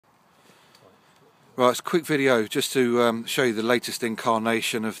Right, it's a quick video just to show you the latest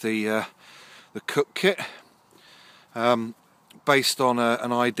incarnation of the cook kit, based on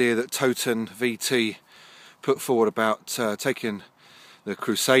an idea that Totenvt put forward about taking the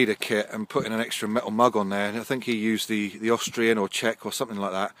Crusader kit and putting an extra metal mug on there. And I think he used the Austrian or Czech or something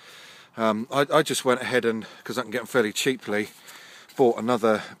like that. I just went ahead and, because I can get them fairly cheaply, bought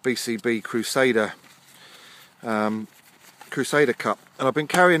another BCB Crusader cup, and I've been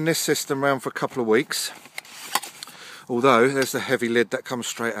carrying this system around for a couple of weeks. Although there's the heavy lid that comes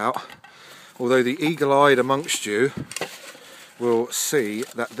straight out. Although the eagle-eyed amongst you will see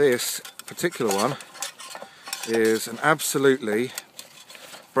that this particular one is an absolutely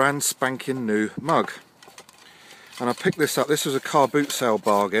brand spanking new mug, and I picked this up. This was a car boot sale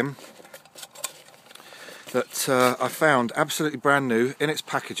bargain that I found absolutely brand new in its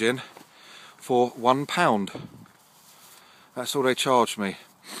packaging for £1. That's all they charged me.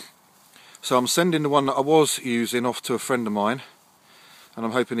 So I'm sending the one that I was using off to a friend of mine, and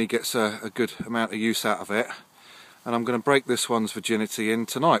I'm hoping he gets a good amount of use out of it. And I'm going to break this one's virginity in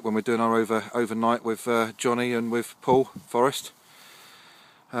tonight when we're doing our overnight with Johnny and with Paul Forrest.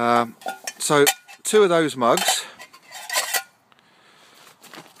 So 2 of those mugs.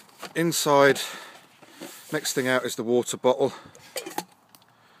 Inside, next thing out is the water bottle.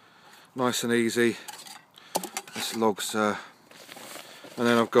 Nice and easy. This log's, and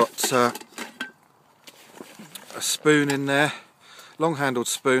then I've got a spoon in there. Long-handled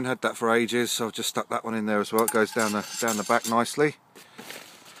spoon, had that for ages, so I've just stuck that one in there as well. It goes down the back nicely.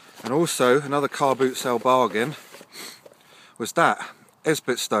 And also another car boot sale bargain was that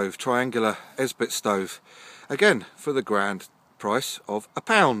Esbit stove, triangular Esbit stove, again for the grand price of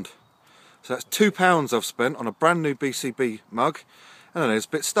 £1. So that's £2 I've spent on a brand new BCB mug and an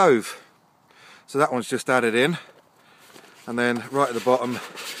Esbit stove. So that one's just added in, and then right at the bottom,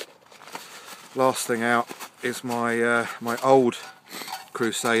 last thing out, is my my old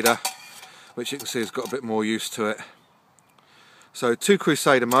Crusader, which you can see has got a bit more use to it. So 2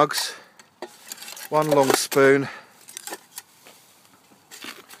 Crusader mugs, 1 long spoon,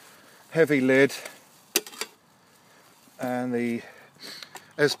 heavy lid, and the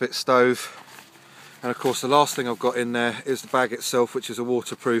Esbit stove. And of course the last thing I've got in there is the bag itself, which is a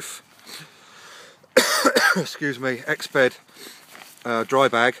waterproof excuse me, Exped dry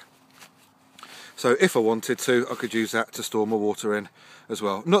bag. So if I wanted to, I could use that to store my water in as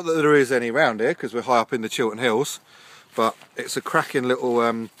well. Not that there is any around here because we're high up in the Chiltern Hills, but it's a cracking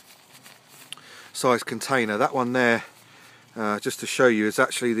little size container. That one there, just to show you, is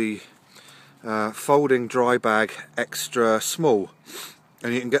actually the folding dry bag extra small,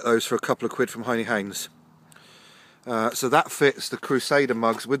 and you can get those for a couple of quid from Honey Haynes. So that fits the Crusader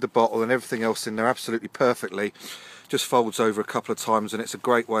mugs with the bottle and everything else in there absolutely perfectly. Just folds over a couple of times, and it's a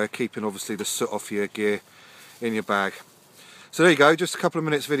great way of keeping obviously the soot off your gear in your bag. So there you go, just a couple of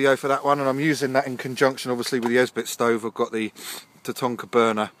minutes video for that one, and I'm using that in conjunction obviously with the Esbit stove. I've got the Totenvt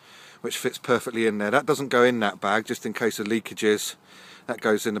burner which fits perfectly in there. That doesn't go in that bag just in case of leakages. That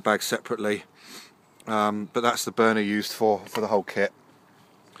goes in the bag separately, but that's the burner used for the whole kit.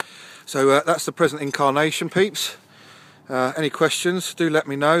 So that's the present incarnation, peeps. Any questions, do let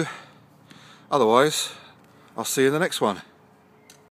me know. Otherwise, I'll see you in the next one.